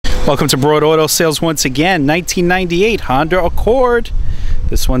Welcome to Broad Auto Sales once again. 1998 Honda Accord.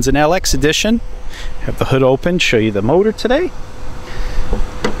 This one's an LX edition. Have the hood open, show you the motor today.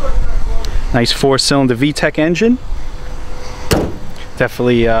 Nice 4-cylinder VTEC engine.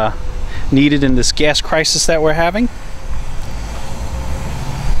 Definitely needed in this gas crisis that we're having.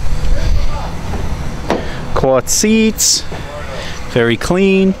 Cloth seats, very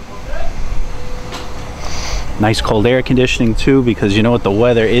clean. Nice cold air conditioning too, because you know what, the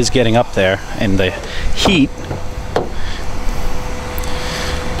weather is getting up there and the heat.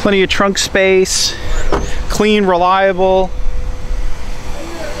 Plenty of trunk space, clean, reliable.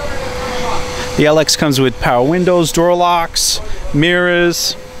 The LX comes with power windows, door locks,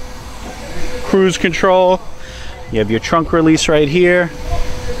 mirrors, cruise control. You have your trunk release right here.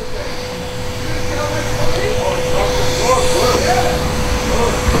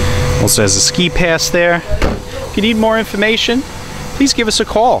 Also has a ski pass there. If you need more information, please give us a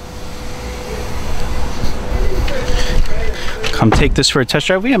call. Come take this for a test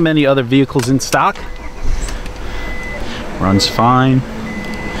drive. We have many other vehicles in stock. Runs fine.